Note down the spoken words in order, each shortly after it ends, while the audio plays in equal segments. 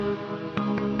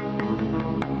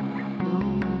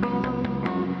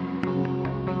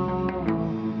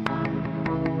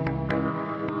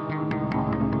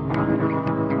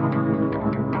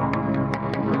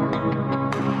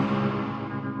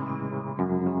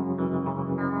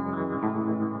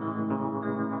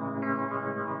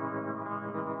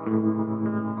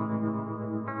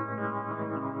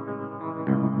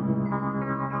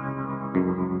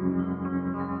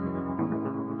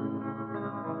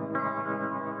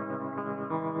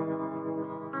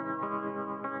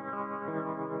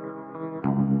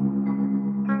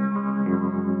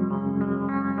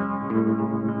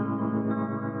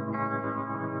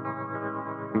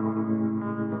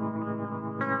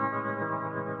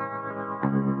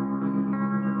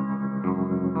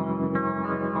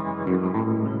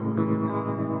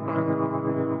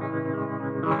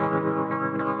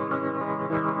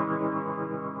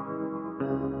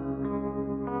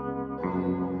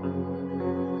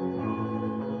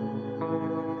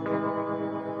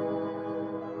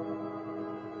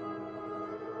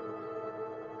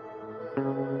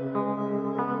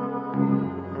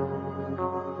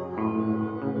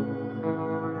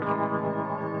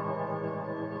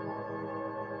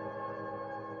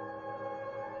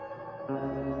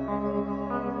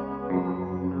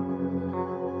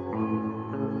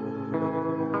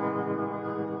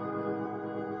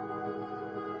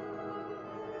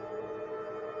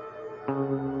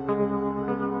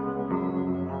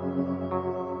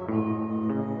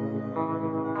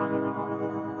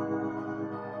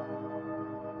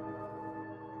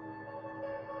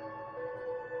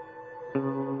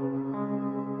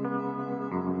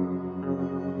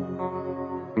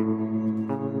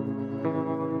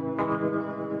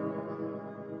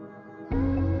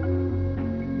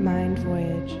Mind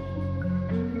Voyage.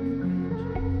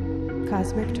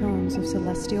 Cosmic tones of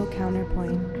celestial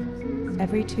counterpoint.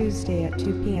 Every Tuesday at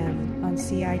 2 p.m. on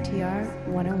CITR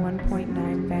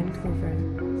 101.9 Vancouver.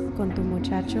 Con tu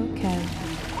muchacho, Kev.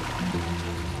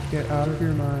 Get out of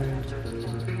your mind.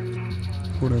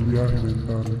 Por el viaje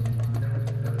mental.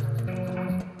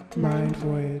 Mind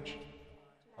Voyage.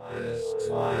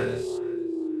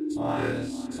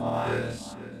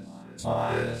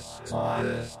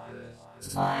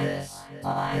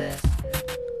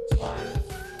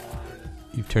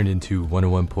 You've turned into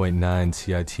 101.9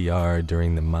 CITR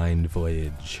during the Mind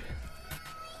Voyage.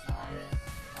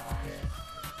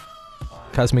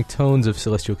 Cosmic tones of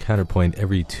celestial counterpoint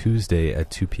every Tuesday at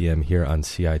 2 p.m. here on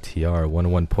CITR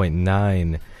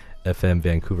 101.9 FM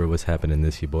Vancouver. What's happening?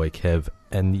 This your boy Kev,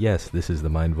 and yes, this is the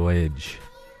Mind Voyage.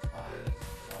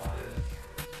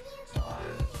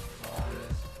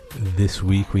 This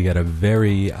week we got a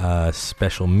very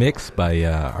special mix by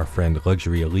our friend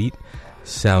Luxury Elite,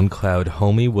 SoundCloud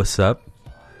homie. What's up?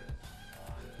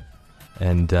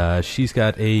 And she's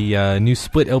got a new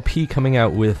split LP coming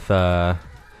out with the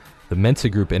Mensa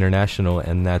Group International,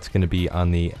 and that's going to be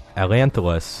on the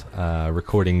Atlantelos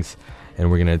recordings.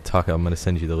 And we're going to talk. I'm going to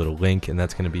send you the little link, and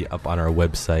that's going to be up on our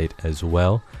website as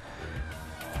well.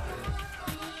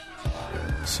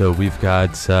 So we've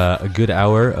got a good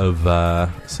hour of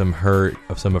some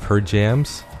of her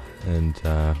jams, and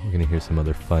we're going to hear some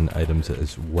other fun items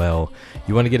as well.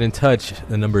 You want to get in touch?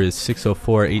 The number is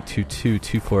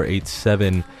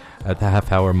 604-822-2487. At the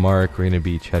half-hour mark, we're going to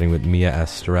be chatting with Mia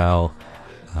Astral,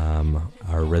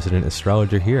 our resident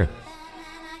astrologer here.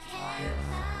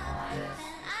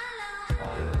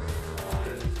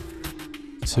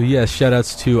 So yes,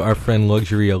 shout-outs to our friend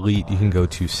Luxury Elite. You can go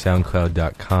to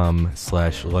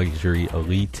soundcloud.com/Luxury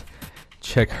Elite.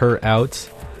 Check her out.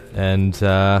 And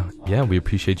yeah, we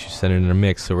appreciate you sending in a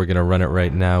mix. So we're going to run it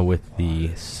right now with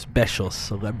the special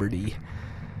celebrity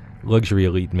Luxury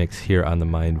Elite mix here on the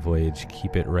Mind Voyage.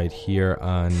 Keep it right here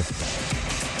on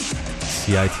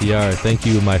CITR. Thank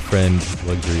you, my friend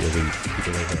Luxury Elite. Keep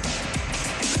it right here.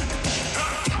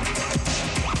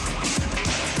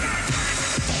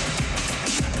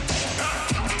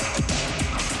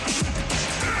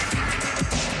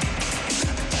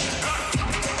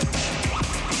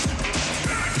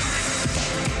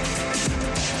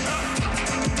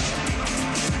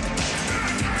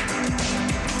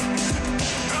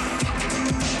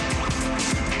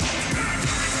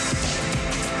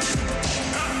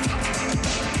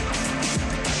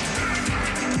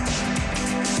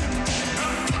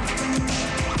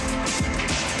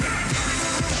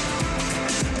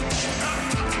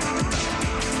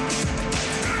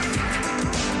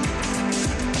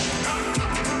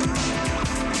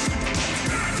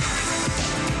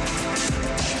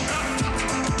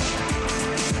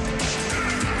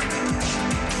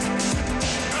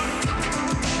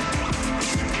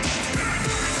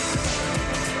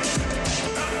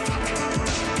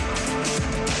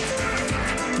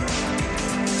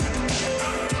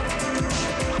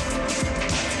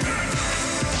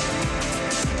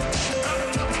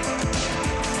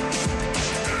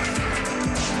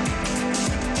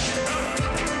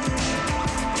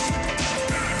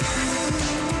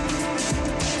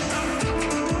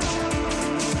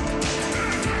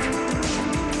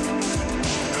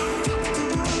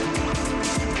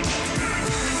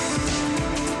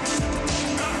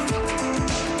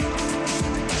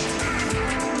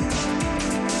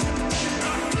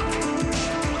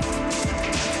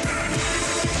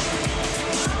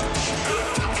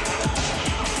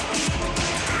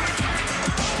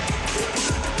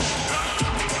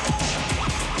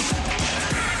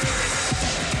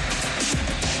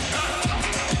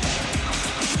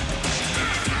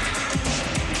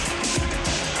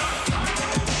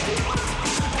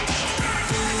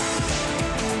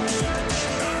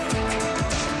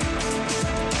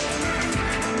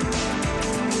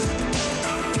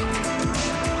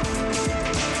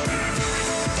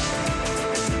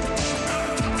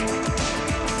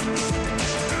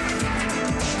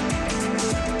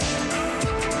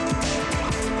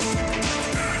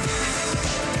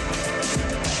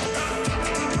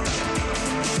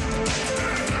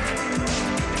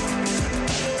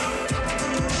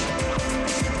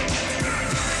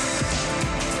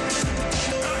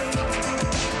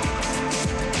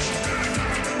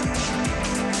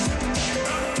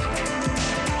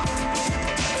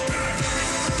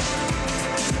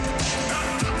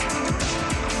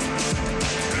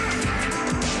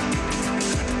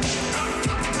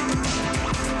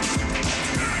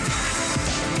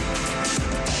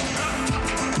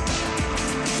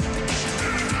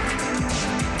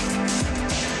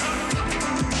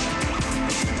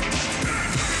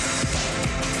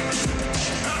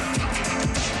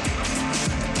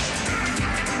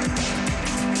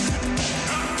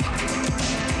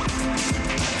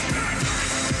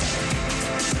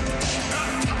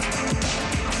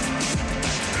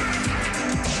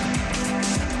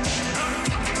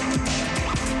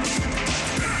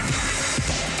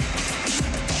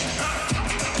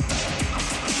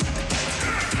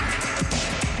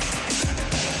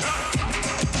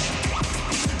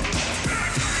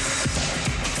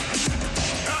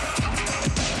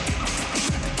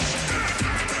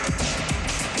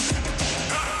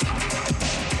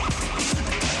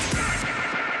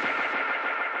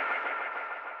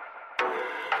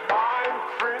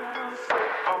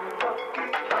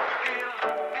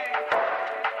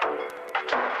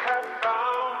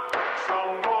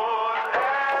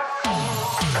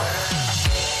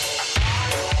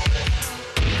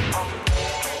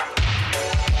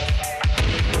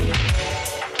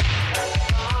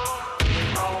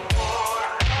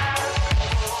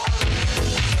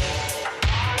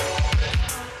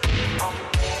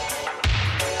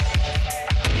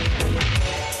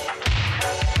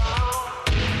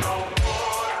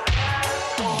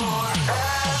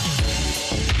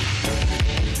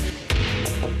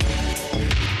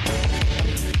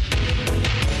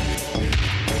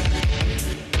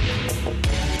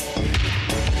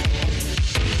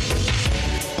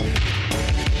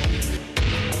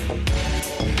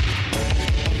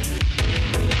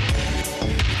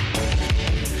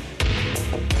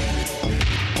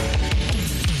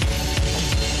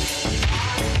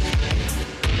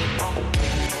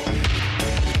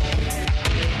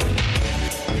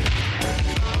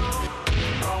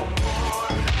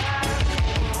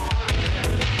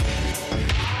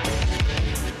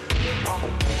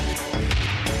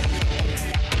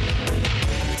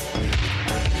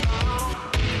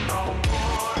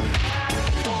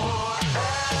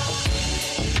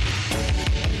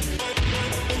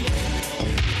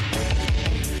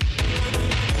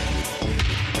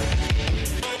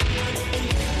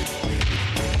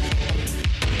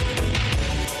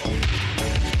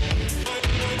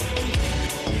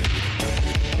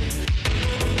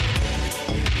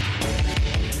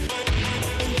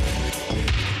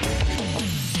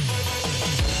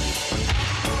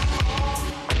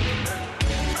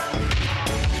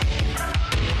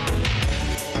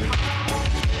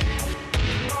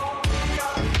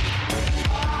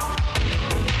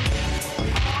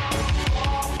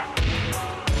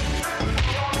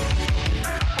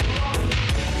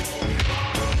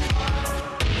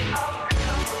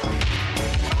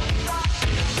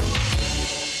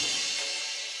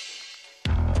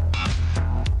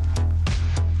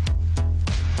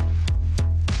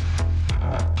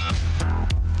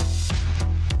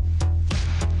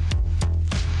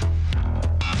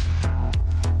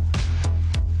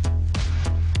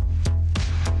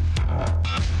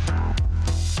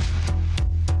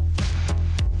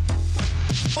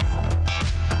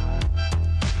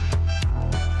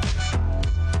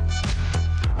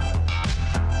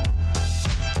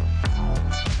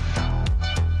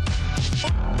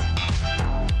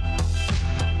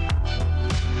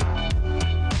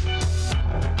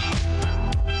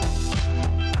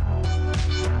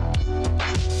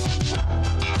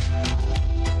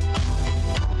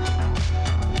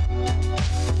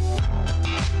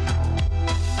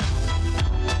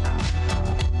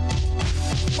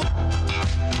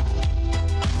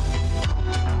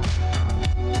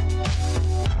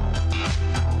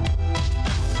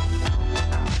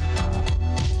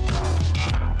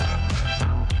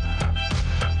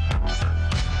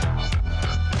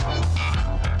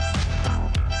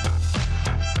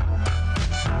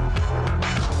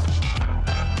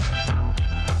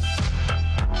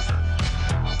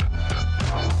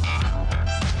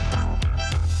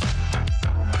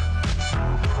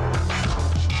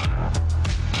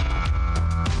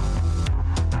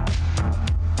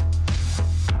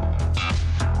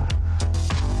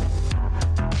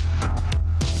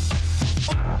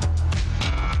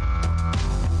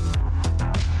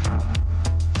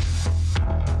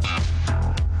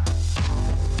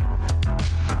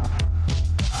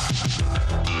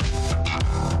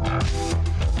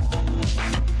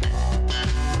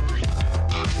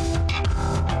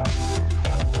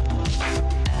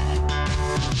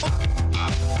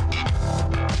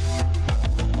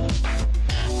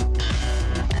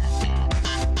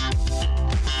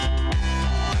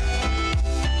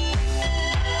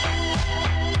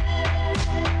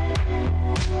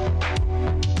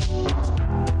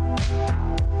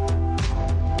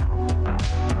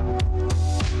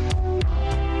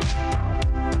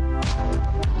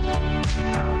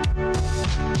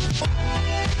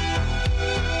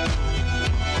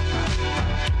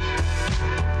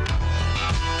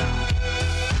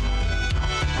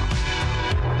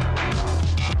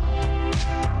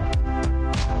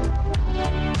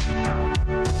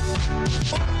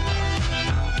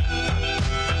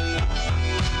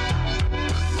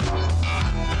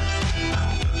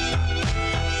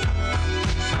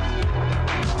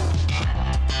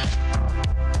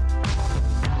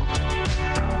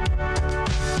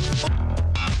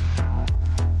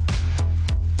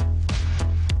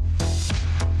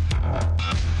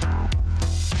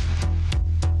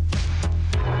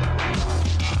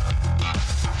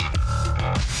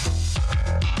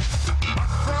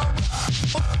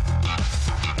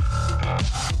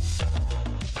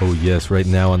 Yes, right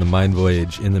now on the Mind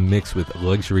Voyage, in the mix with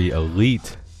Luxury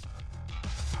Elite.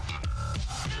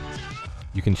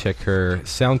 You can check her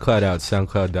SoundCloud out,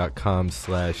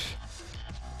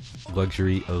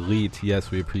 soundcloud.com/Luxury Elite.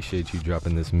 Yes, we appreciate you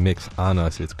dropping this mix on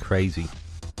us. It's crazy.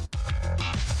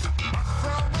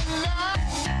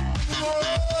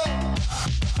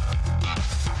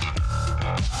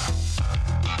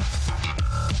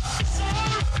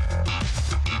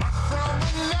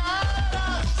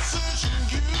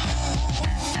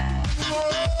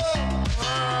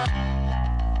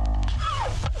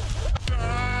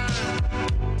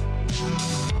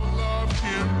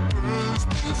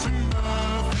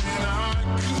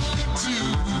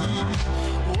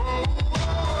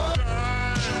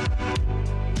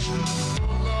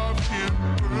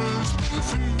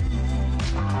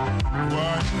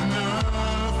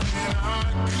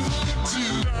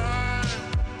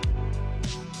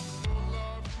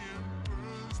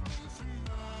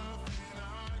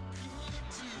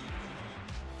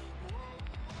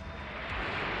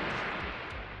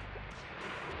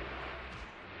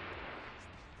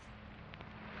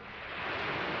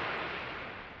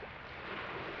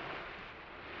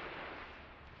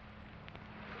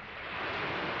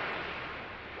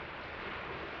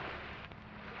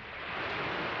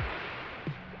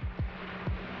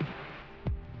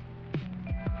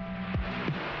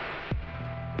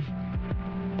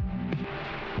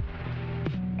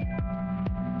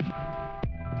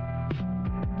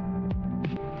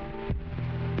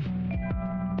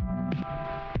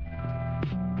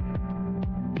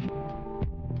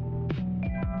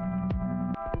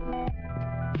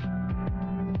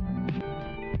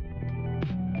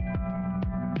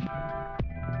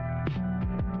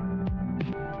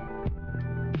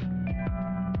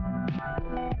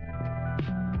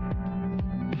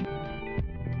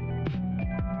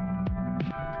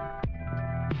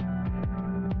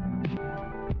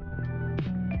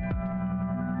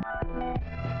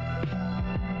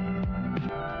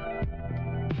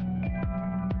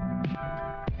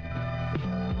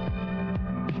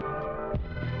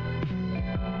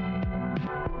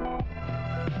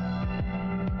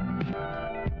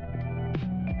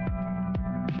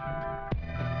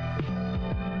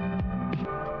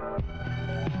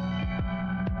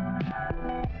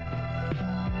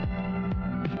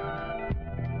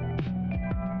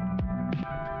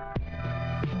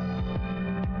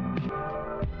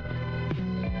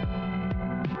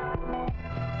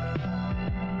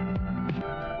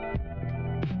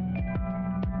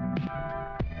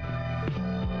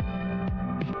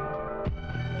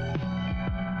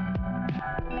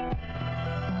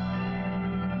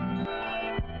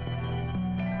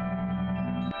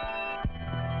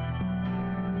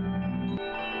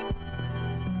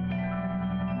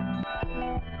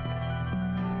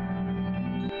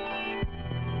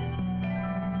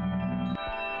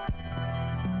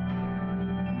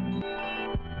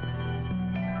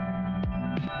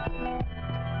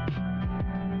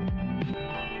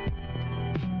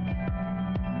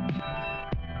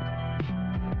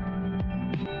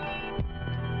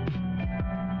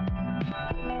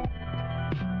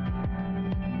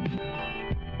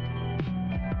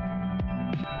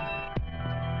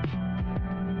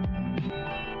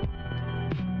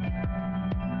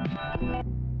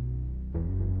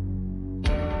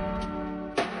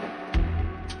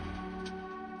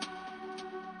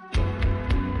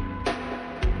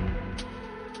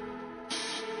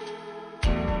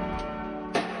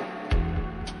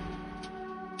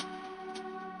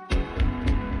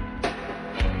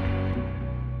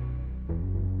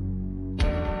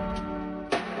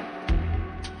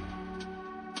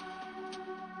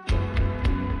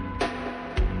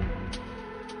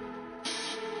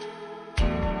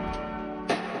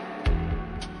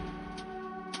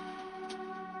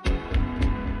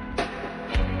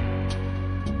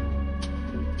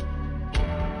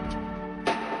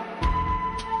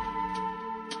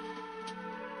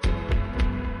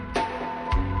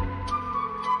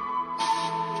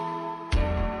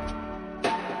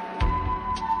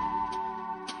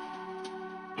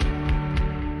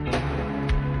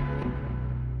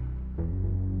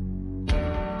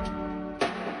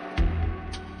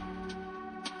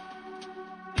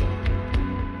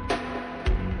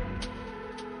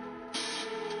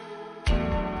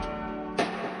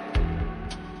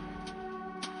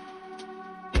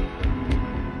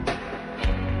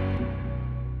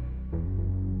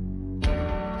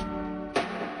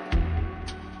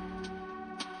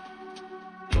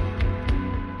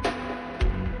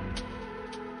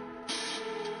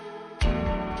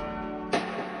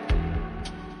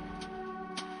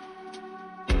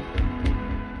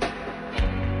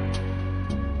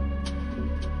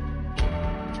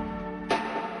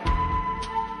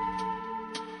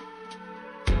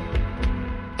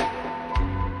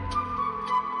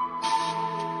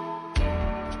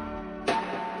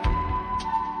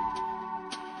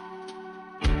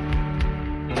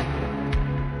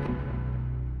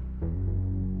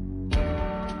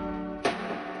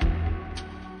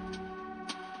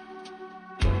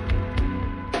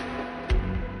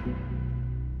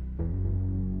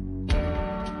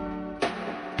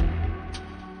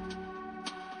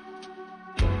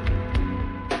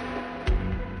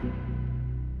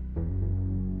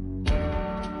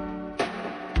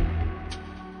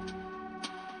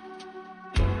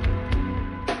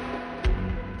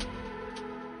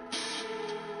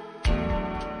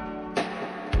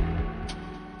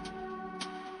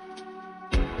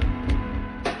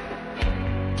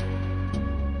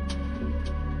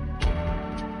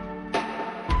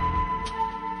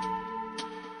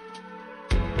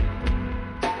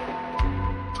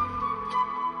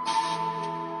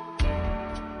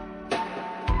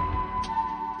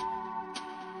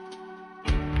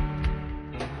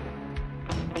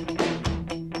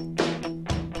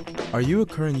 Are you a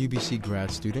current UBC grad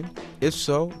student? If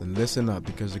so, then listen up,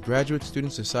 because the Graduate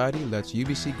Student Society lets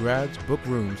UBC grads book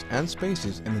rooms and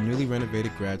spaces in the newly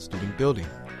renovated grad student building.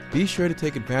 Be sure to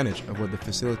take advantage of what the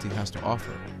facility has to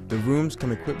offer. The rooms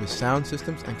come equipped with sound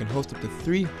systems and can host up to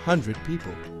 300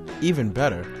 people. Even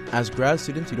better, as grad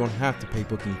students you don't have to pay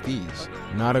booking fees.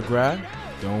 Not a grad?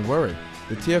 Don't worry.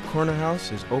 The Tia Corner House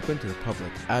is open to the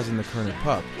public, as in the Corner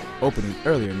Pub, opening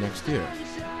earlier next year.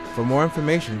 For more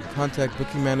information, contact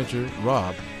booking manager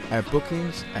Rob at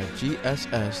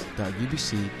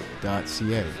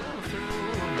bookings@gss.ubc.ca.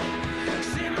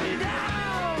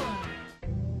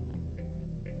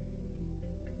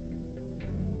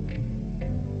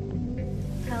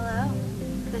 Hello,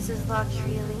 this is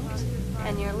Luxury Elite,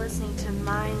 and you're listening to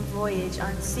Mind Voyage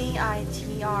on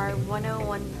CITR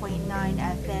 101.9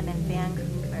 FM in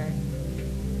Vancouver.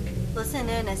 Listen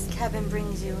in as Kevin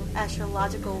brings you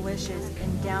astrological wishes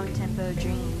and down-tempo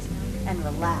dreams, and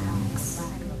relax.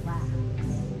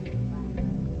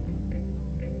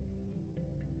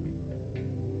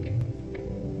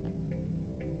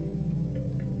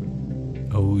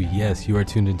 Oh yes, you are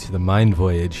tuned into the Mind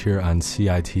Voyage here on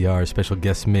CITR. Special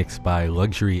guest mix by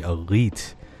Luxury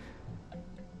Elite.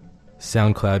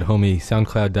 SoundCloud homie,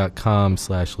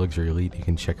 soundcloud.com/Luxury Elite. You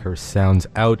can check her sounds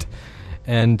out.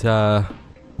 And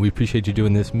we appreciate you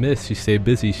doing this, miss. She stayed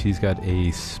busy. She's got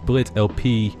a split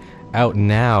LP out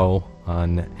now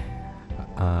on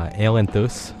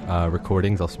Ailanthus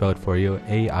Recordings. I'll spell it for you.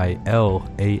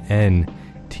 AILANTHUS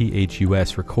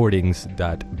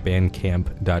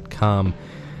recordings.bandcamp.com.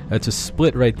 That's a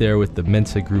split right there with the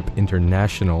Mensa Group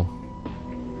International.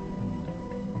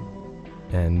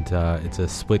 And it's a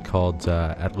split called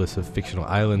Atlas of Fictional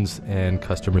Islands and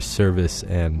Customer Service,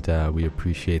 and we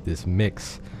appreciate this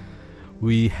mix.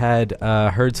 We had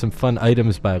heard some fun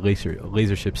items by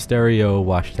Lasership Stereo,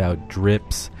 Washed Out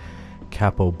Drips,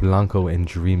 Capo Blanco, and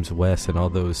Dreams West, and all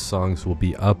those songs will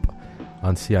be up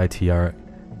on CITR.ca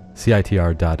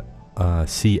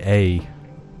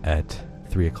at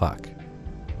 3 o'clock.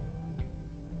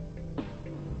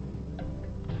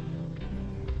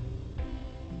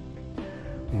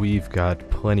 We've got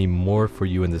plenty more for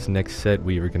you in this next set.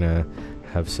 We are going to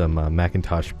have some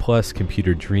Macintosh Plus,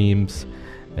 Computer Dreams,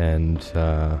 and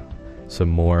some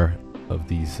more of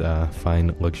these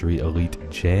fine Luxury Elite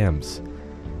jams.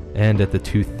 And at the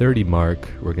 2:30 mark,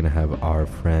 we're going to have our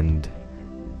friend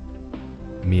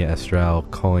Mia Astral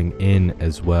calling in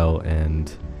as well and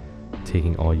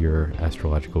taking all your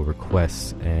astrological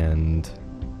requests and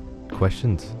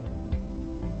questions.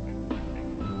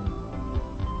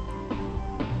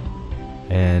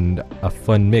 And a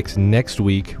fun mix next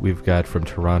week. We've got from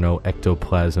Toronto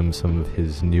Ectoplasm, some of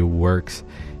his new works.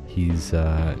 He's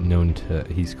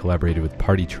he's collaborated with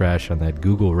Party Trash on that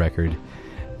Google record,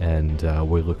 and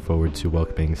we look forward to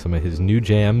welcoming some of his new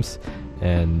jams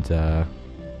and a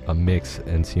mix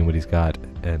and seeing what he's got.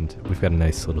 And we've got a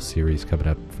nice little series coming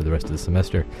up for the rest of the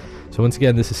semester. So once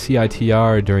again, this is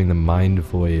CITR during the Mind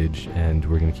Voyage, and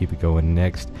we're going to keep it going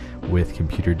next with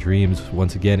Computer Dreams.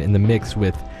 Once again, in the mix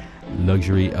with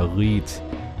Luxury Elite.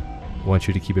 I want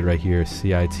you to keep it right here.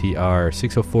 CITR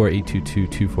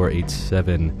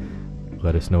 604-822-2487.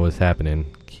 Let us know what's happening.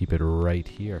 Keep it right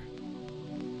here.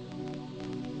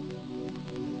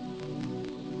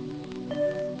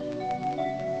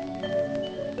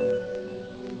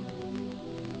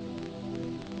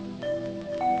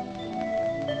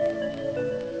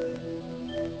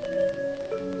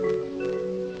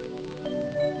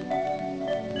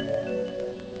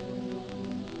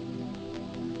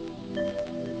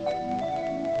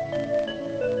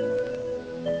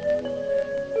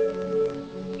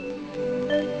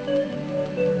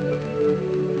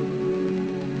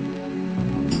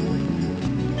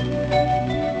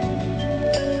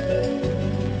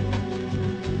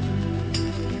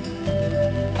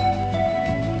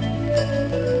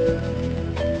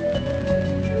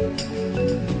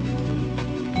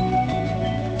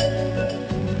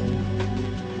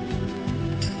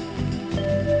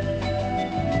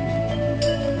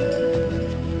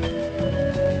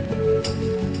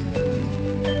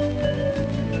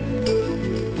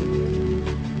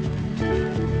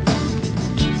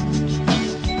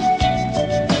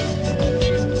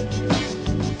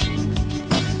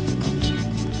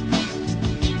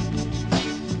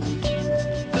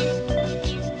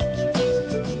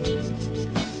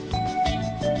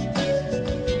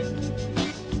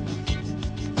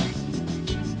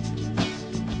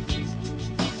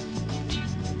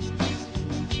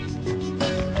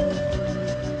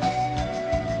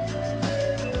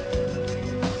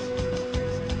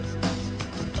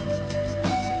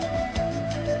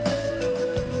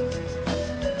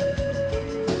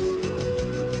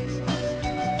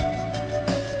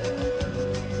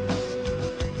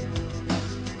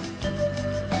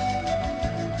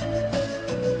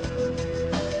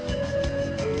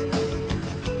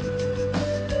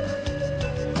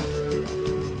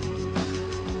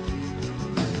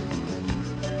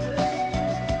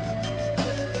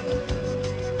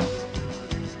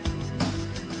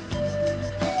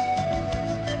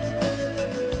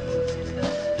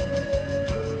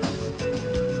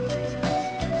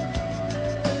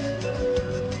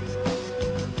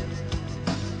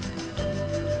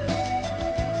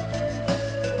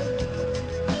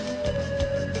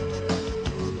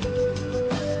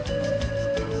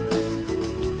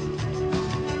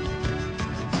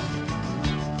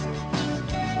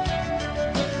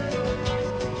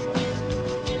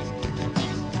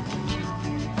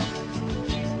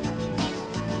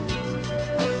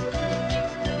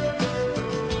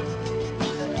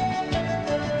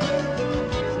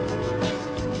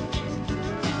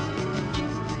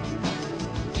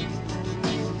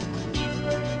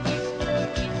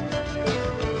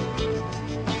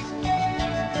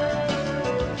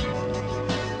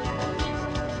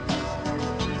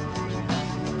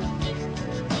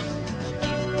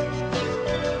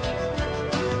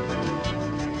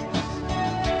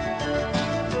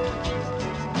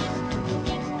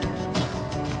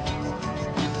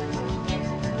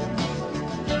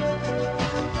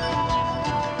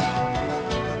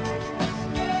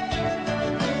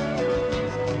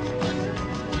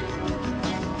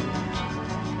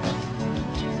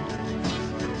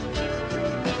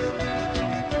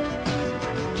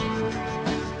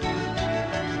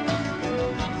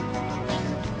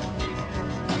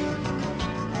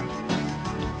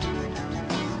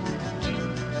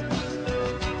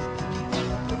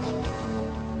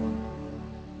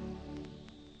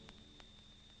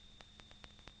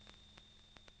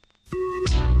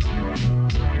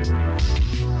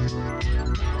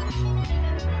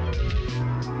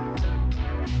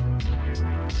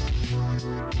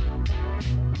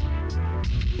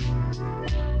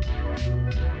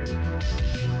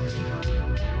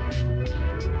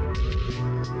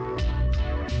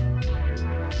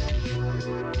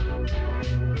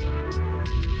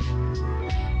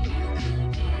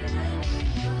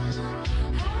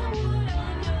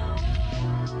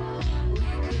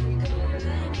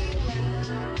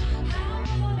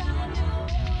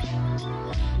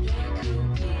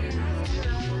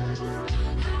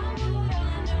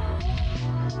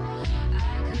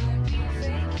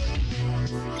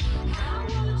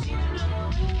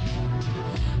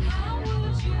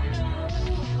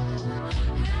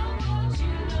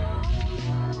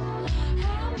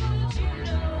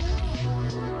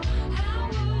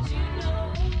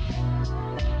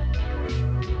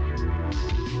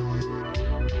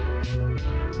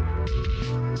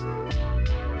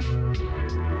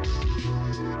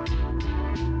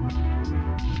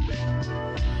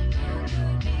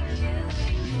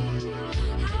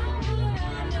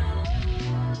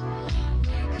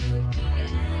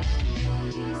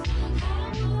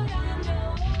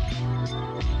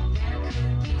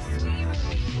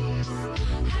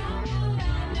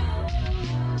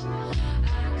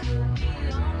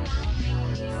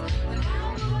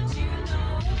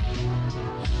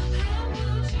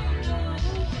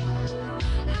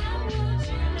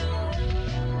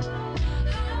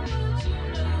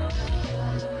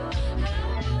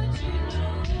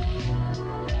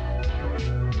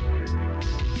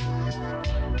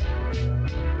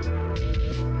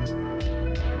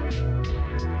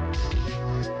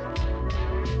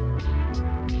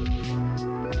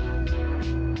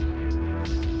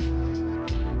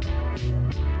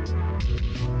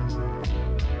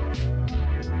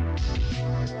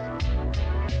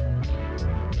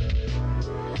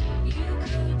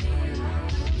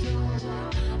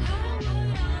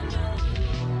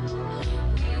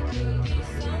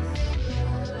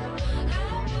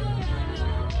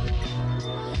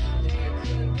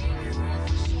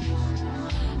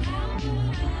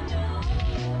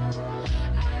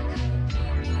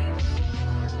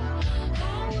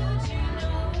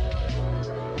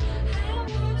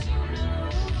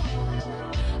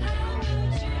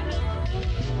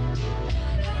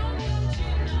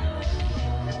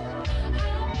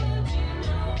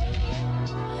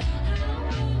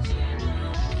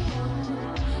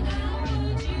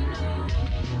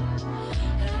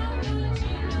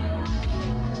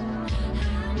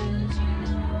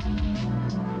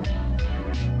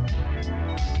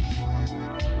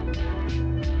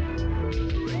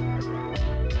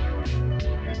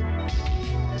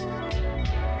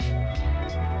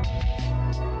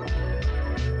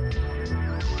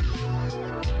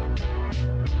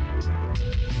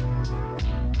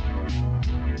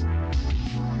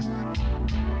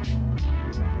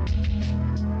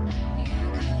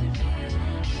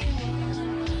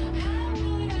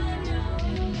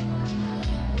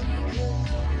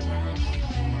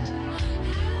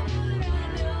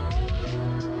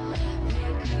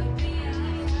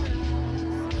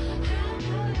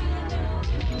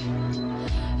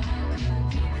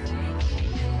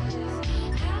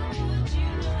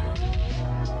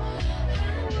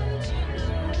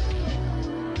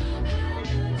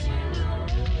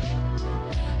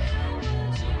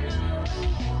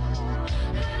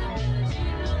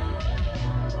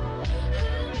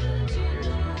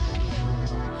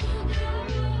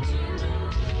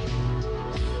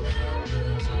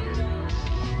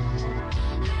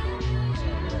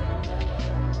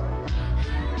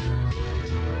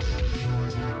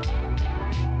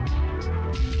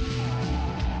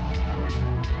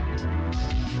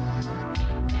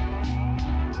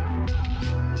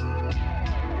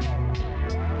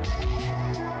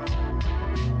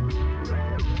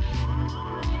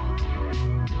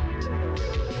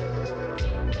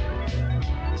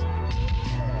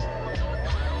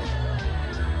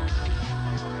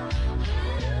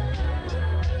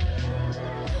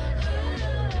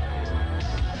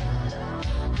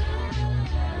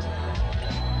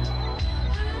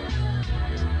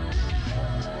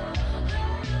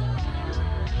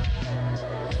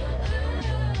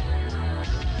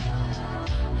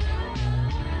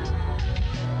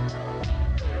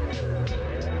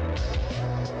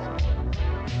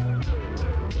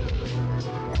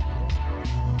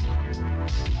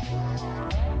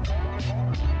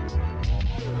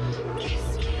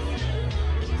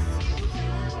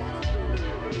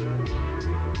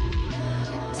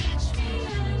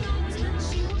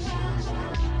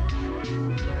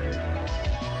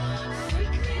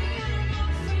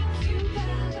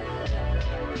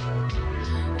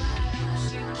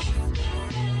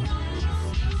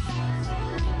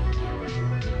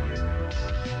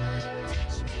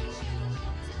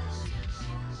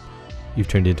 You've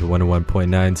turned into 101.9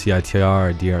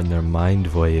 CITR, dear on their Mind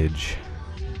Voyage.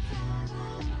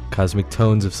 Cosmic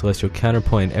Tones of Celestial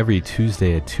Counterpoint every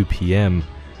Tuesday at 2 p.m.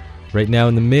 Right now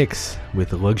in the mix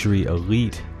with Luxury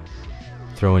Elite,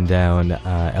 throwing down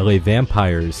LA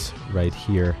Vampires right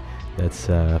here. That's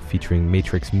featuring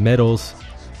Matrix Metals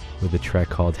with a track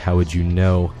called How Would You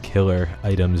Know? Killer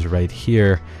Items right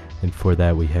here. And for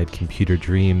that we had Computer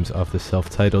Dreams off the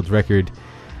self-titled record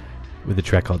with a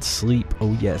track called Sleep.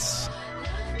 Oh yes.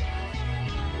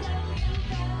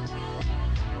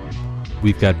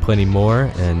 We've got plenty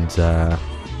more, and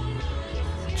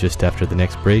just after the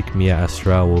next break, Mia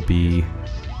Astral will be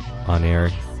on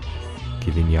air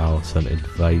giving y'all some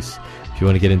advice. If you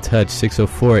want to get in touch,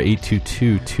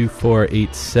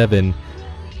 604-822-2487.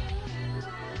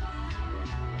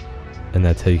 And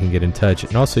that's how you can get in touch.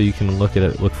 And also you can look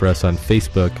for us on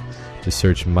Facebook. Just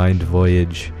search Mind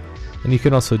Voyage. And you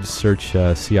can also just search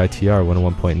CITR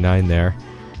 101.9 there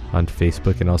on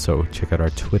Facebook, and also check out our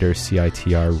Twitter,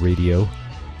 CITR Radio.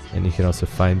 And you can also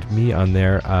find me on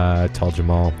there, Tal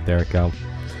Jamal. There it go.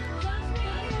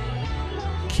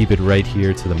 Keep it right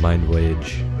here to the Mind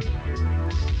Voyage.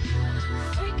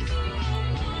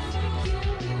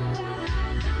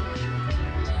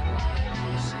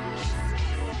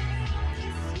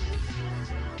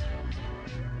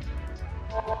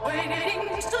 Waiting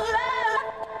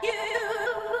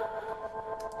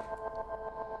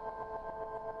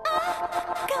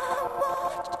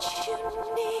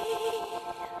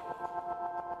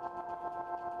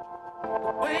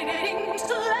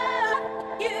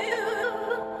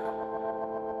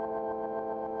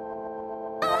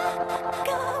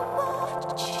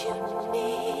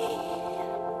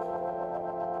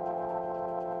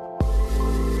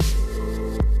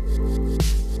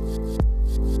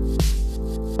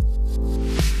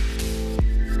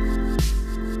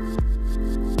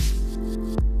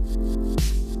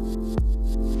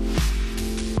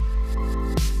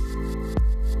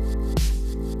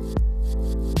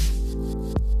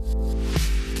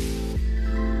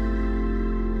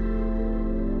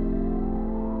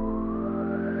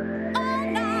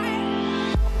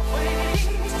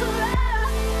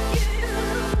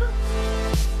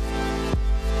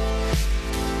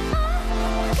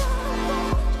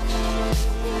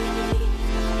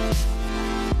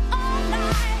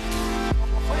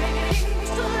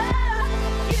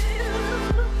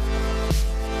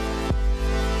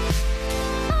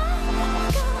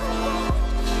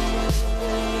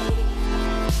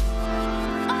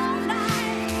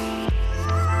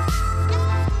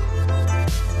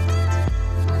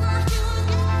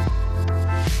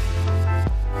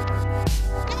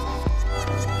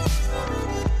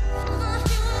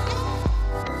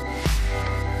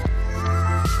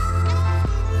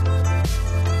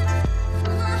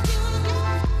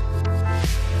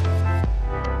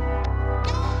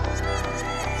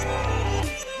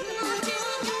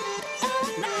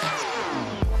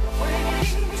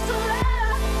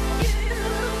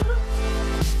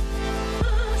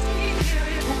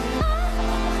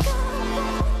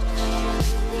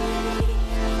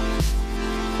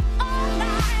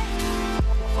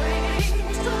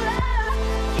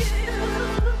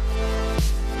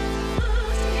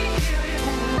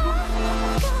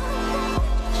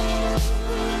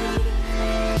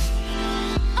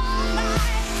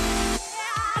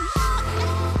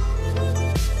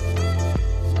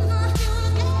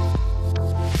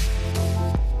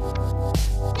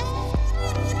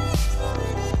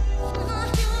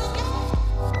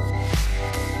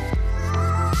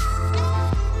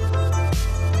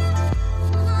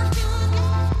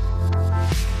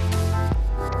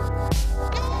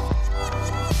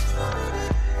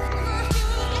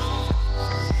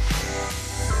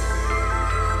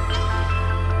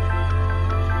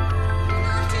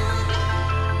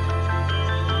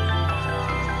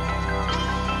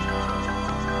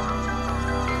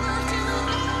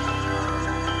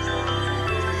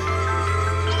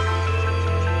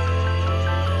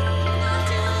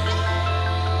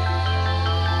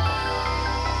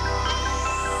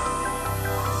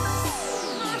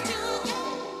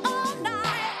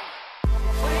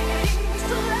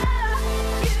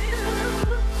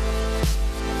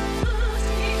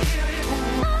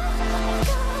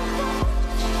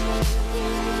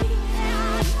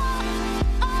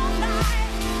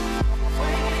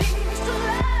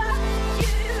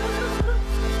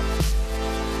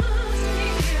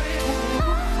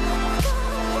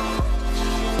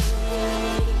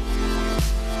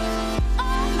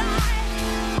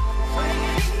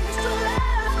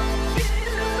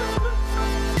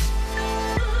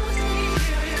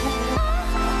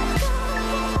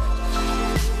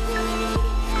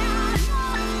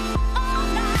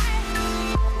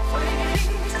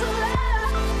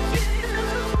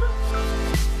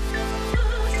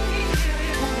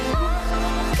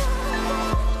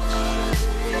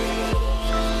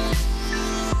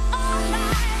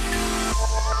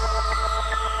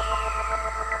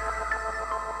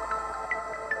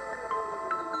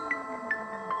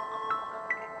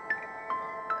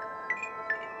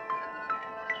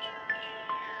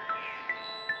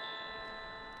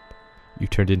You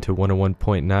turned into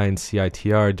 101.9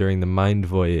 CITR during the Mind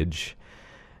Voyage.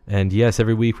 And yes,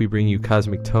 every week we bring you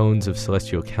cosmic tones of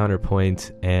celestial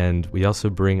counterpoint, and we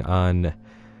also bring on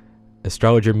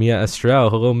astrologer Mia Astral.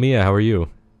 Hello, Mia. How are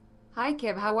you? Hi,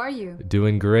 Kev. How are you?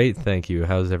 Doing great, thank you.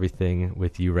 How's everything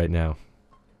with you right now?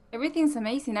 Everything's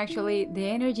amazing, actually. The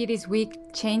energy this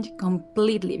week changed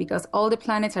completely because all the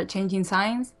planets are changing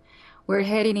signs. We're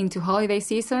heading into holiday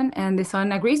season, and the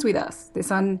sun agrees with us. The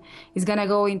sun is going to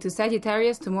go into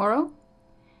Sagittarius tomorrow.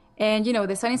 And, you know,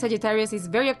 the sun in Sagittarius is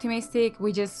very optimistic.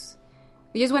 We just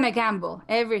want to gamble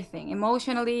everything,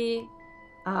 emotionally,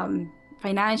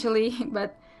 financially.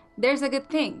 But there's a good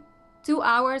thing. 2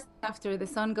 hours after the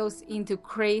sun goes into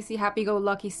crazy,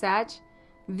 happy-go-lucky Sag,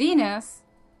 Venus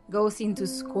goes into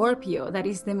Scorpio. That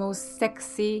is the most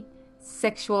sexy,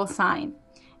 sexual sign.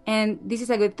 And this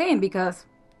is a good thing because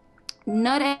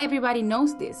not everybody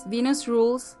knows this. Venus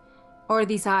rules our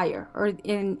desire,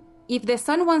 if the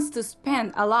sun wants to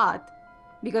spend a lot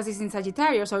because it's in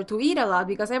Sagittarius, or to eat a lot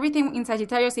because everything in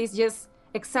Sagittarius is just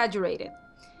exaggerated.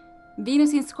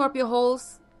 Venus in Scorpio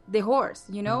holds the horse,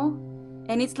 you know?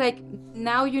 And it's like,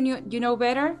 now you know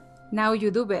better, now you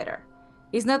do better.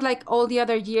 It's not like all the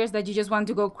other years that you just want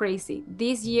to go crazy.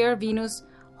 This year, Venus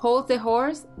holds the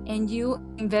horse and you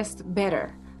invest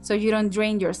better so you don't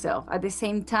drain yourself. At the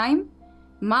same time,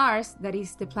 Mars, that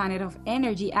is the planet of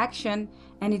energy, action,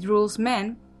 and it rules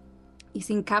men, is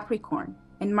in Capricorn.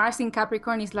 And Mars in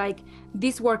Capricorn is like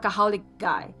this workaholic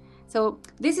guy. So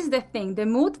this is the thing. The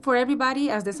mood for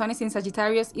everybody as the sun is in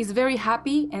Sagittarius is very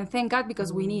happy, and thank God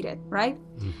because we need it, right?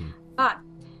 Mm-hmm. But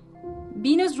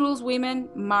Venus rules women,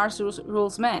 Mars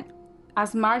rules men.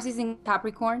 As Mars is in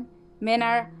Capricorn, men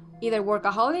are either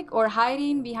workaholic or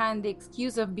hiding behind the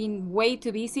excuse of being way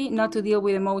too busy not to deal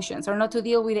with emotions or not to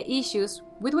deal with the issues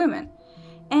with women.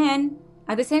 And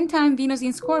at the same time, Venus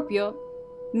in Scorpio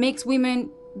makes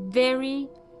women very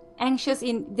anxious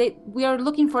we are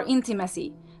looking for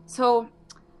intimacy. So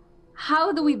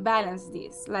how do we balance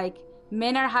this? Like,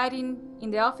 men are hiding in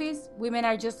the office, women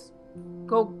are just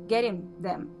go getting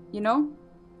them, you know?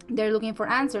 They're looking for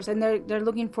answers, and they're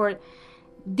looking for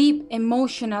deep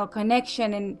emotional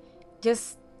connection and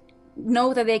just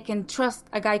know that they can trust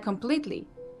a guy completely.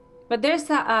 But there's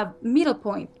a middle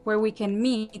point where we can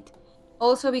meet,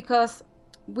 also because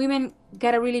women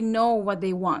gotta really know what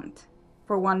they want,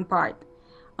 for one part.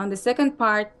 On the second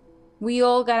part, we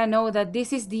all gotta know that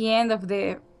this is the end of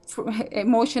the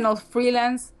emotional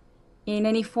freelance in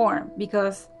any form,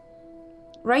 because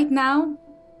right now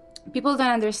people don't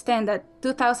understand that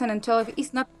 2012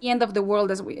 is not the end of the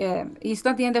world it's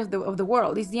not the end of the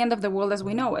world. It's the end of the world as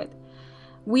we know it.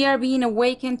 We are being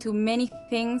awakened to many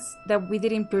things that we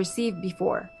didn't perceive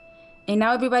before. And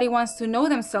now everybody wants to know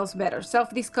themselves better.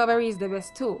 Self-discovery is the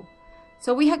best tool.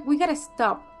 So we got to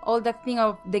stop all that thing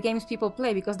of the games people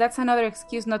play, because that's another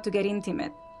excuse not to get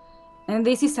intimate. And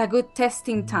this is a good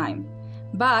testing time.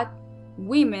 But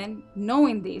women,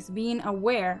 knowing this, being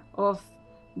aware of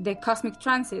the cosmic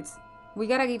transits, we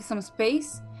got to give some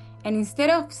space. And instead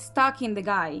of stalking the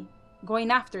guy, going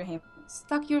after him,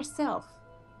 stalk yourself.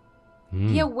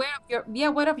 Be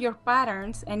aware of your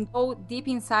patterns and go deep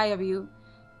inside of you,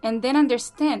 and then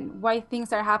understand why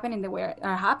things are happening the way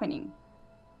are happening.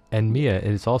 And Mia,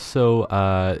 it's also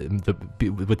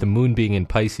with the moon being in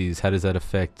Pisces, how does that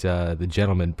affect the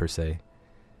gentleman per se?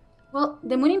 Well,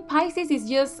 the moon in Pisces is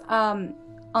just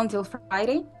until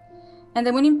Friday, and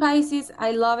the moon in Pisces,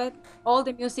 I love it. All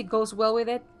the music goes well with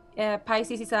it.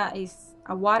 Pisces is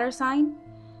a water sign.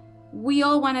 We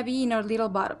all want to be in our little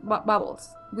bubbles.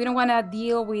 We don't want to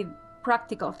deal with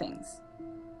practical things.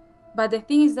 But the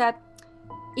thing is that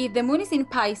if the moon is in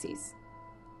Pisces,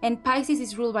 and Pisces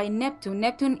is ruled by Neptune,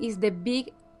 Neptune is the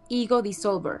big ego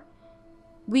dissolver,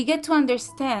 we get to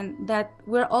understand that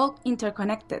we're all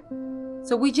interconnected.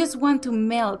 So we just want to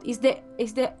melt. It's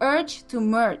the urge to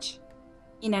merge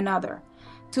in another.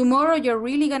 Tomorrow you're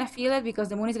really going to feel it because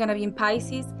the moon is going to be in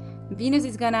Pisces. Venus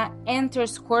is going to enter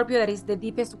Scorpio, that is the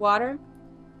deepest water.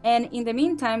 And in the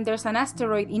meantime, there's an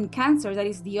asteroid in Cancer, that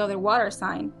is the other water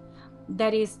sign,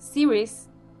 that is Ceres,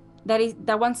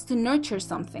 that wants to nurture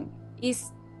something.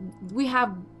 We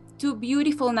have 2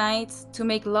 beautiful nights to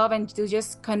make love and to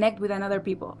just connect with another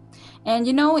people. And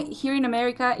you know, here in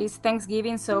America is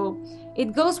Thanksgiving, so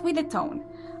it goes with the tone.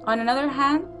 On another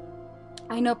hand,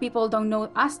 I know people don't know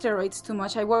asteroids too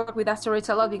much. I work with asteroids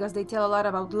a lot because they tell a lot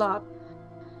about love.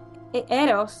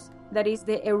 Eros, that is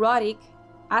the erotic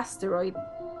asteroid,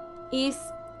 is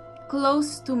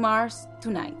close to Mars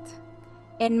tonight.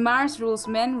 And Mars rules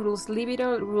men, rules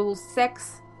libido, rules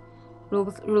sex,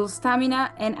 rules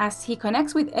stamina. And as he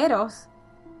connects with Eros,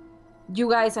 you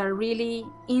guys are really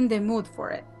in the mood for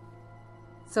it.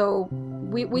 So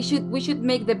we should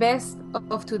make the best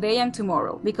of today and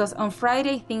tomorrow, because on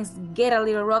Friday things get a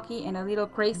little rocky and a little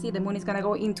crazy. The moon is gonna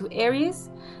go into Aries.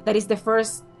 That is the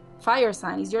first fire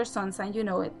sign. It's your sun sign, you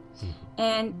know it.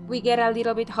 And we get a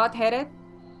little bit hot-headed,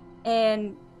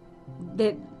 and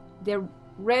the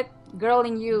red girl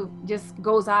in you just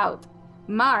goes out.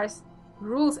 Mars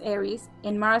rules Aries,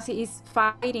 and Mars is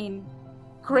fighting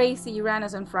crazy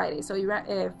Uranus on Friday. So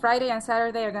Friday and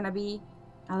Saturday are gonna be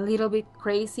a little bit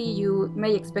crazy. You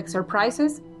may expect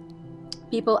surprises,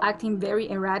 people acting very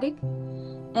erratic,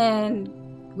 and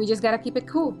we just gotta keep it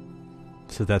cool.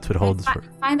 So that's what holds for...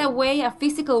 Find a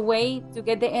physical way to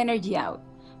get the energy out,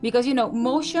 because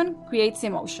motion creates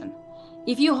emotion.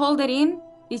 If you hold it in,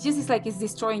 it's like it's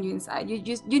destroying you inside.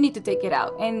 You need to take it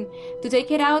out, and to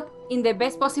take it out in the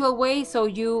best possible way, so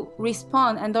you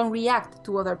respond and don't react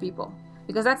to other people,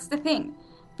 because that's the thing.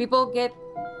 People get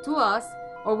to us,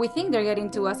 or we think they're getting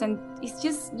to us, and it's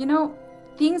just,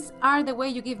 things are the way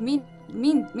you give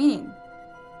meaning.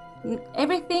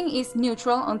 Everything is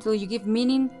neutral until you give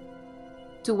meaning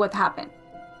to what happened.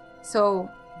 So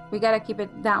we gotta keep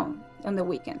it down on the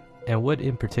weekend. And what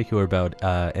in particular about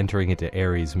entering into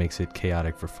Aries makes it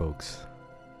chaotic for folks?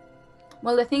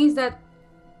 Well, the thing is that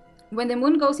when the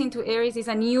moon goes into Aries, it's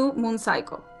a new moon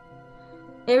cycle.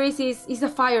 Aries is a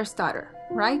fire starter,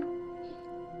 right?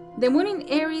 The moon in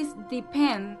Aries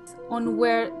depends on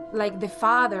where, the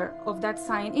father of that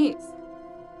sign is.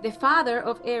 The father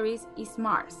of Aries is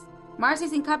Mars. Mars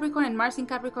is in Capricorn, and Mars in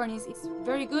Capricorn is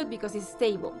very good because it's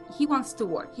stable. He wants to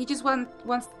work. He just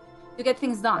wants to get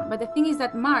things done. But the thing is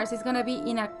that Mars is going to be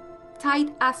in a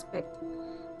tight aspect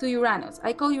to Uranus.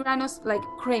 I call Uranus like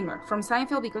Kramer from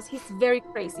Seinfeld, because he's very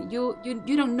crazy. You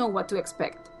don't know what to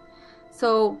expect.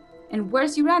 So, and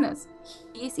where's Uranus?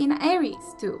 He's in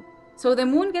Aries too. So the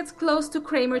moon gets close to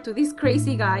Kramer, to this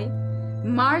crazy guy.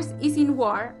 Mars is in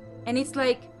war, and it's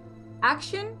like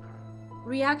action,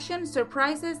 reaction,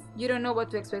 surprises. You don't know what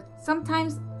to expect.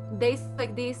 Sometimes days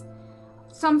like this,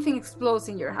 something explodes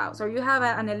in your house, or you have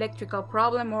an electrical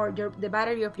problem, or the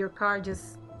battery of your car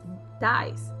just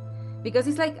dies, because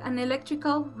it's like an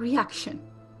electrical reaction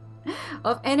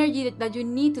of energy that you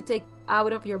need to take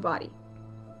out of your body.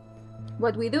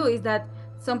 What we do is that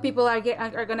some people are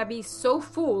going to be so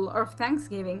full of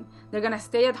Thanksgiving, they're going to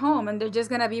stay at home, and they're just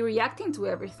going to be reacting to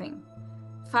everything,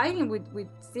 fighting with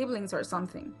siblings or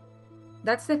something.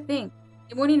 That's the thing.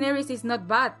 The moon in Aries is not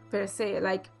bad per se.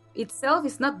 Like, itself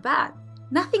is not bad.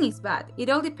 Nothing is bad. It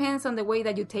all depends on the way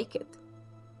that you take it,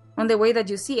 on the way that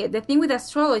you see it. The thing with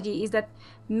astrology is that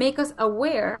make us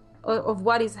aware of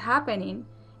what is happening,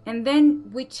 and then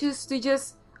we choose to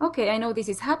just, okay, I know this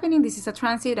is happening, this is a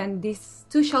transit, and this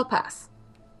too shall pass.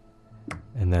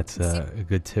 And that's a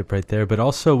good tip right there. But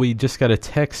also, we just got a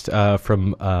text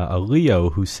from a Leo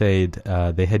who said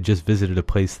they had just visited a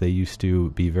place they used to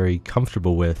be very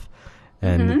comfortable with,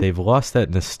 and they've lost that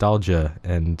nostalgia,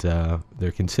 and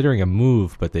they're considering a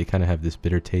move, but they kind of have this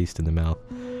bitter taste in the mouth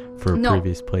for a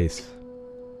previous place.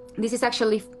 This is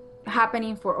actually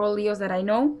happening for all Leos that I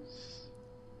know.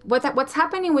 What's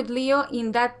happening with Leo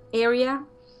in that area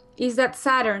is that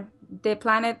Saturn, the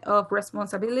planet of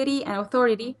responsibility and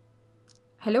authority,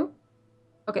 hello?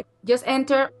 Okay, just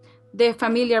enter the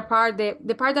familiar part,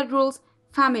 the part that rules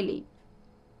family,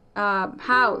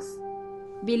 house,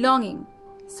 belonging.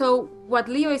 So what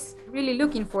Leo is really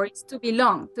looking for is to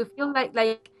belong, to feel like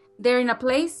they're in a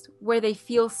place where they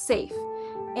feel safe.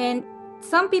 And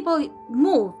some people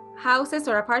move houses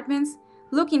or apartments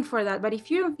looking for that. But if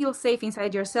you don't feel safe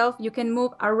inside yourself, you can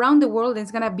move around the world and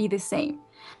it's going to be the same.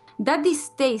 That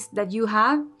distaste that you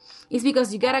have is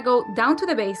because you got to go down to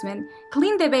the basement,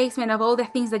 clean the basement of all the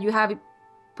things that you have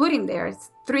put in there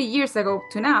 3 years ago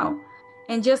to now,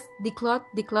 and just declut,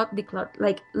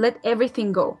 like let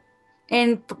everything go.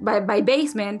 And by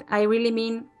basement, I really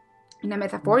mean in a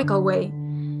metaphorical way.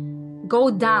 Go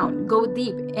down, go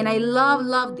deep. And I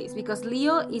love this because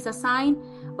Leo is a sign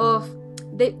of,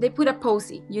 they put a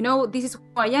posy. You know, this is who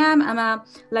I am. I'm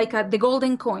the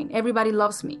golden coin. Everybody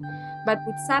loves me. But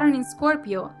with Saturn in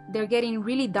Scorpio, they're getting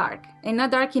really dark. And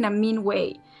not dark in a mean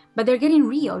way, but they're getting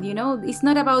real, you know. It's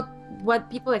not about what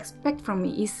people expect from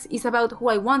me. It's about who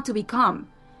I want to become.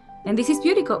 And this is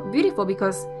beautiful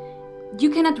because you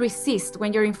cannot resist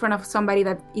when you're in front of somebody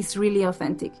that is really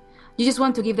authentic. You just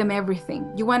want to give them everything.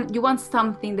 You want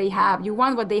something they have. You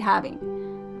want what they having,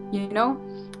 you know?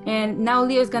 And now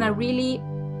Leo is going to really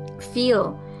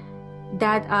feel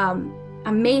that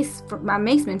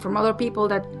amazement from other people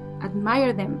that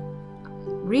admire them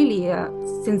really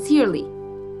sincerely.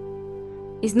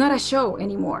 It's not a show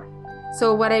anymore.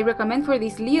 So what I recommend for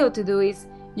this Leo to do is,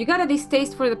 you got a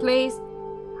distaste for the place.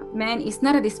 Man, it's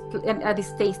not a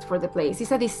distaste for the place.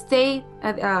 It's a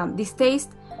distaste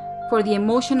for the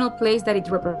emotional place that it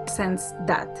represents.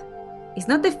 That it's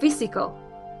not the physical.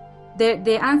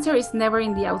 The answer is never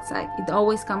in the outside. It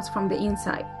always comes from the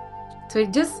inside. So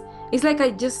it's like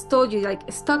I just told you, like,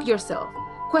 stop yourself,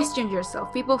 question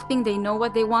yourself. People think they know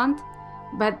what they want,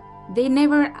 but they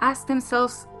never ask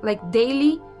themselves, like,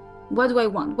 daily, what do I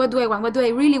want? What do I want? What do I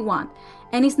really want?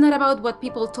 And it's not about what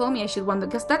people told me I should want,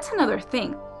 because that's another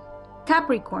thing.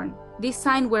 Capricorn, this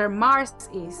sign where Mars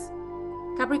is.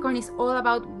 Capricorn is all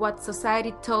about what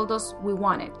society told us we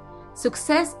wanted.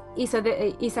 Success is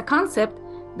a concept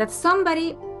that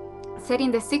somebody said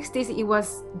in the 60s it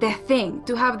was the thing,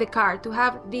 to have the car, to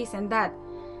have this and that.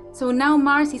 So now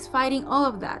Mars is fighting all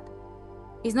of that.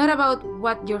 It's not about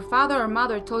what your father or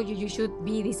mother told you should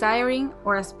be desiring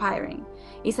or aspiring.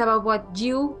 It's about what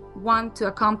you want to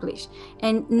accomplish,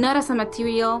 and not as a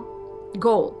material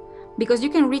goal. Because you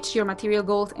can reach your material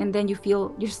goals and then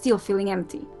you're still feeling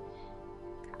empty.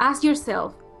 Ask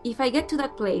yourself, if I get to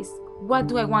that place, what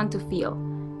do I want to feel?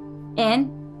 And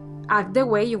act the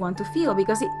way you want to feel,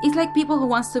 because it's like people who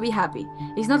wants to be happy.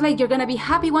 It's not like you're gonna be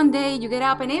happy one day, you get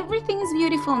up and everything is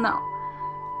beautiful. No.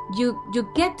 You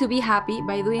get to be happy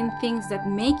by doing things that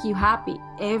make you happy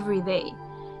every day.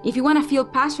 If you want to feel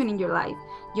passion in your life,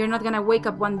 you're not gonna wake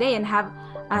up one day and have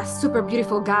a super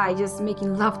beautiful guy just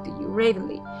making love to you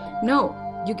randomly. No,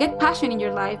 you get passion in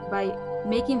your life by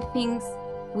making things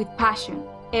with passion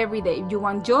every day. If you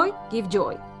want joy, give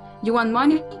joy. You want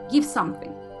money, give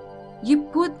something. You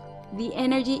put the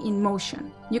energy in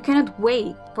motion. You cannot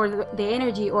wait for the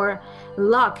energy or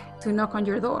luck to knock on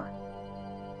your door.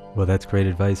 Well, that's great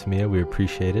advice, Mia. We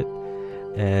appreciate it.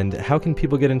 And how can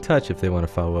people get in touch if they want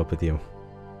to follow up with you?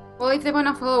 Well, if they want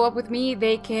to follow up with me,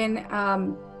 they can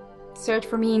search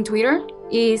for me in Twitter.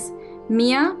 Is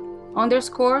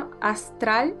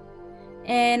Mia_Astral.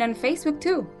 And on Facebook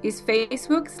too. Is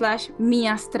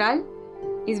Facebook/MiaAstral.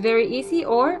 It's very easy,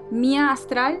 or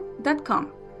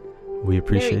miaastral.com. We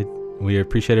appreciate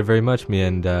it very much, Mia,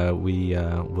 and we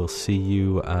will see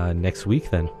you next week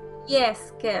then.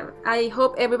 Yes, Kev. I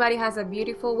hope everybody has a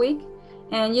beautiful week.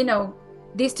 And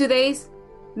these 2 days,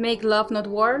 make love, not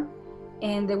war.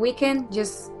 And the weekend,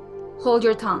 just hold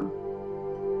your tongue.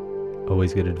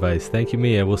 Always good advice. Thank you,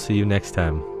 Mia. We'll see you next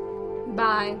time.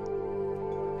 Bye.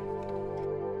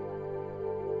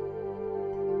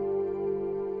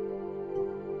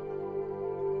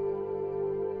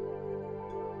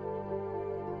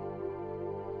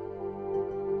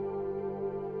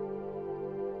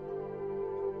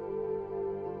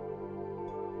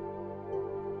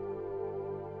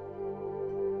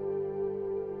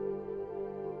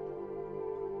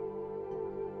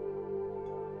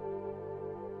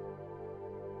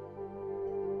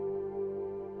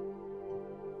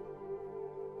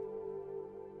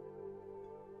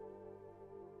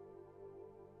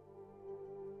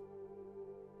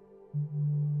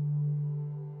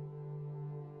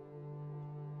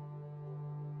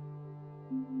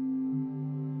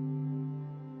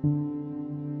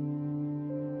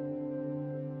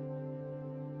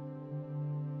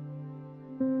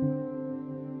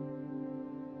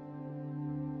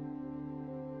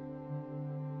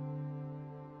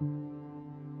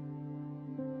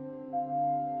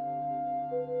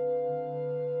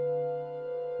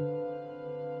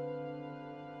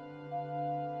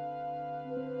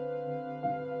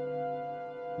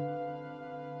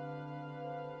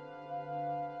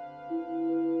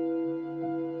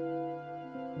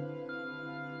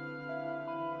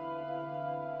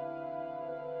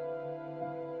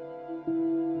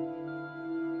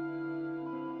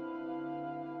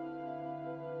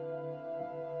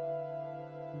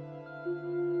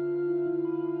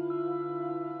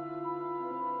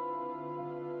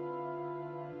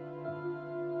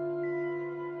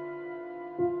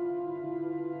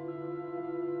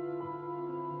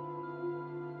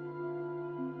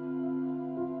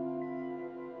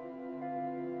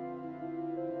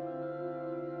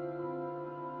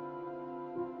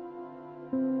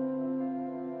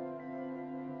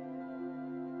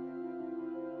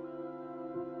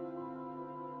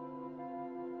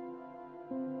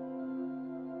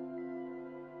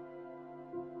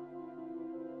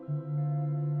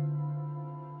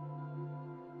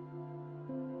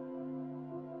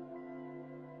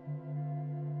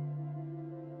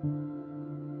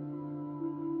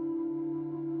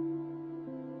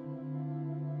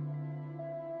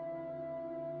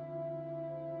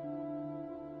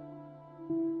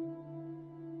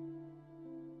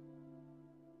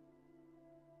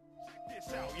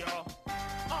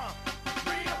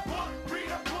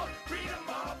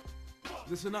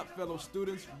 Listen up, fellow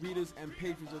students, readers, and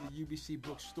patrons of the UBC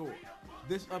bookstore.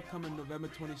 This upcoming November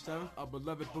 27th, our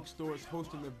beloved bookstore is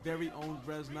hosting their very own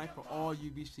Res Night for all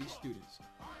UBC students.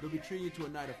 They'll be treating you to a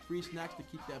night of free snacks to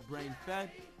keep that brain fed,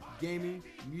 gaming,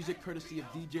 music courtesy of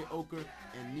DJ Oker,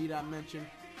 and need I mention,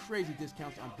 crazy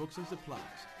discounts on books and supplies.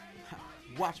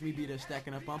 Watch me be there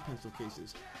stacking up on pencil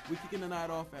cases. We're kicking the night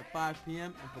off at 5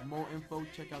 p.m. and for more info,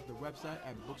 check out the website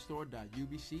at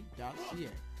bookstore.ubc.ca.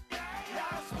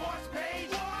 Not a sports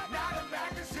page, not a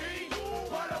magazine,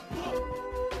 but a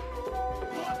book.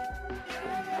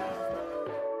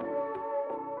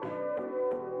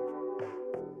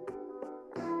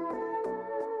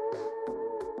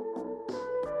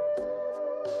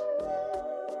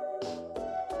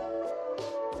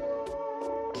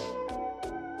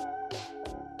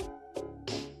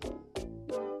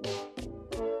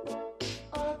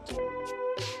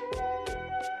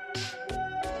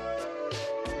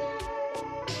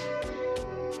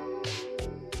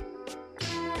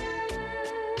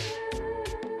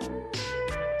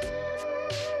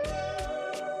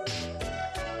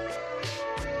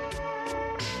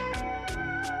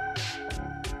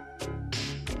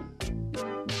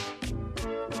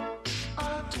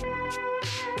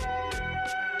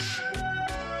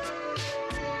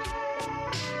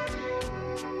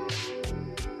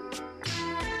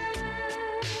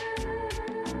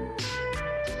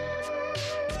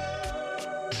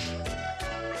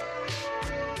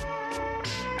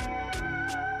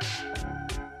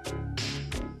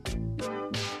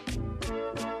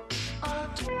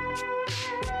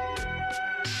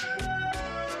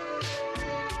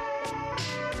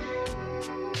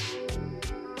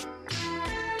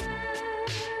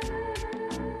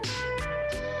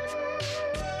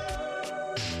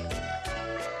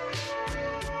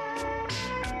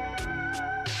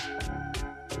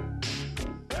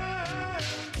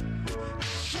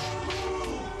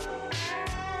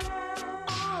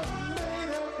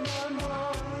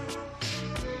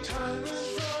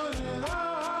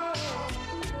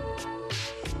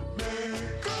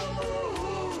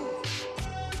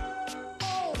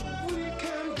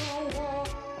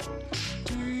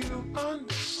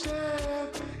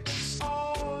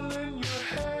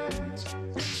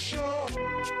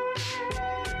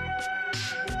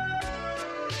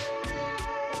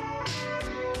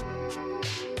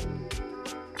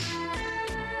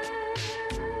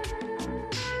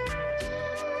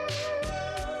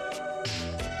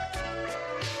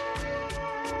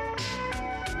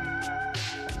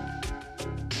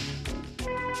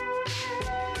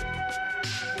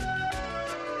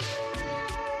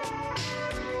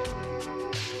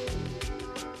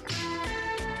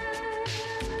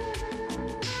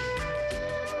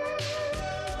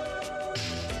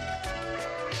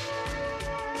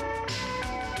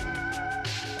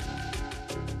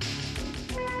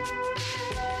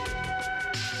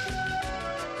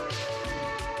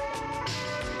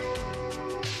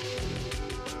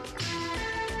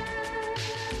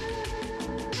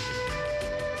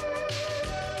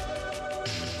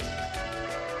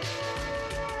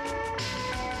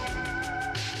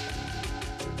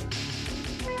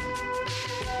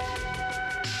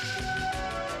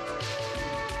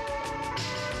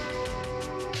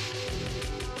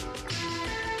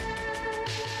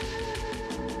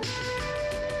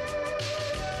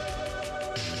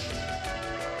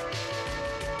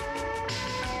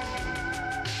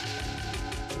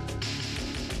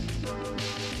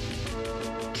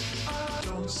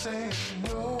 say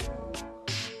no.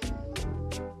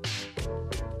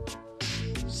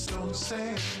 Don't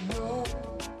say no.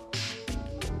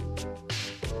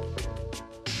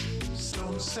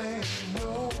 Don't say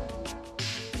no.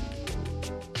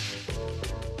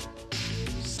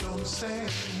 Don't say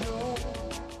no.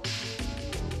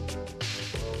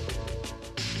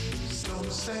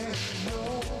 Don't say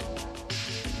no.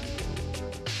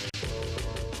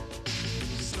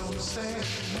 Don't say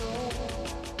no.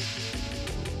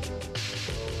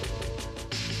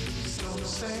 Don't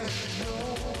say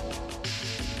no.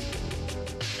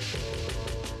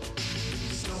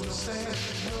 Don't say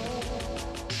no.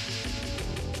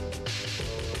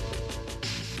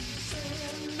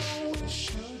 Saying no, it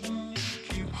shouldn't. You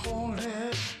keep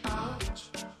holding out,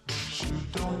 but you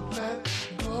don't let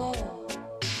go.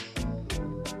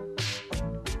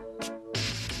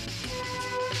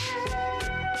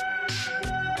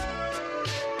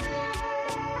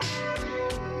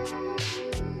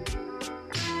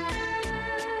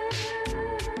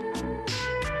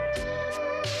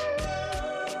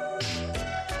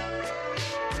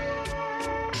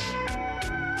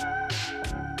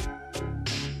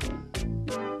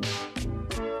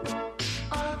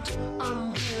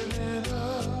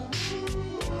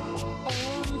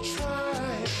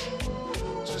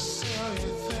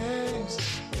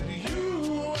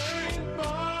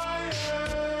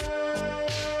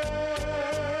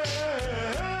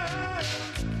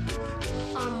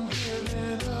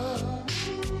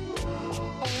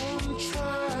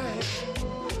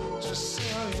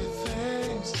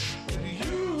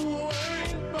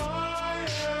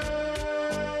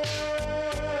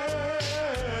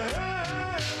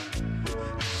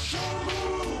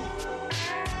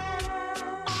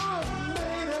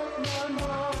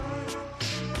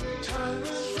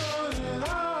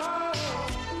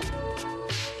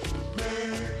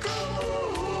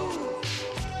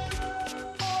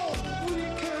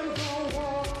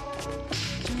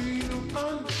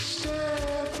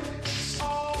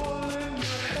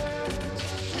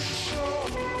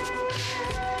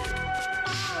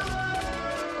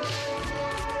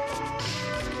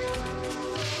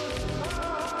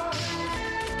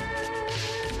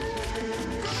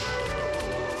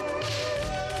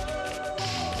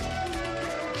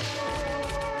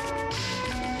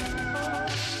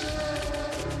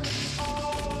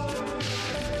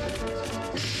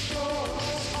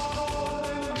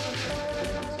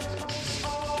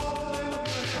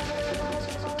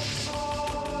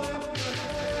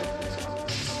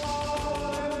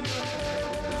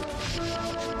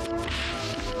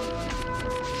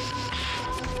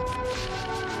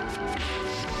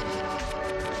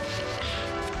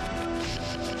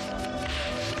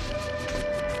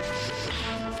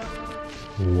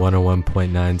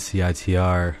 101.9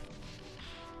 CITR.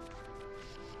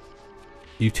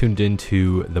 You tuned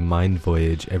into the Mind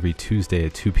Voyage every Tuesday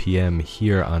at 2 p.m.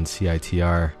 here on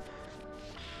CITR.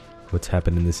 What's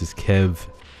happening? This is Kev.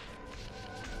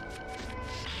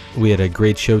 We had a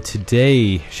great show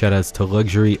today. Shoutouts to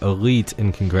Luxury Elite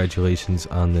and congratulations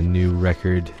on the new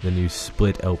record, the new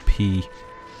split LP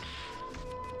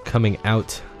coming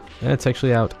out. And it's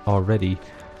actually out already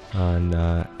on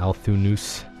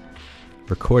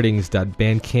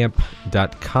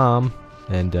althunusrecordings.bandcamp.com,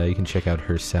 and you can check out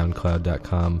her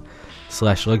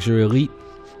soundcloud.com/Luxury Elite.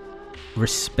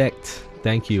 Respect.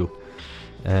 Thank you.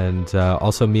 And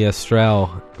also Mia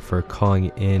Strow for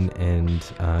calling in and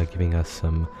giving us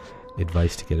some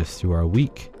advice to get us through our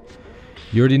week.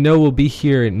 You already know we'll be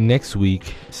here next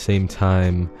week, same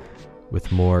time,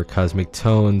 with more Cosmic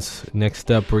Tones.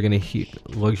 Next up, we're going to hear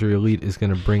Luxury Elite is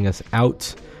going to bring us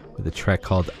out with a track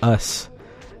called Us.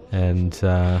 And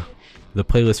the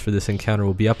playlist for this encounter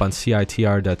will be up on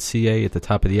CITR.ca at the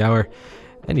top of the hour.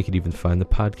 And you can even find the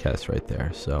podcast right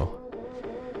there. So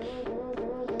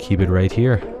keep it right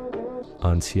here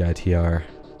on CITR.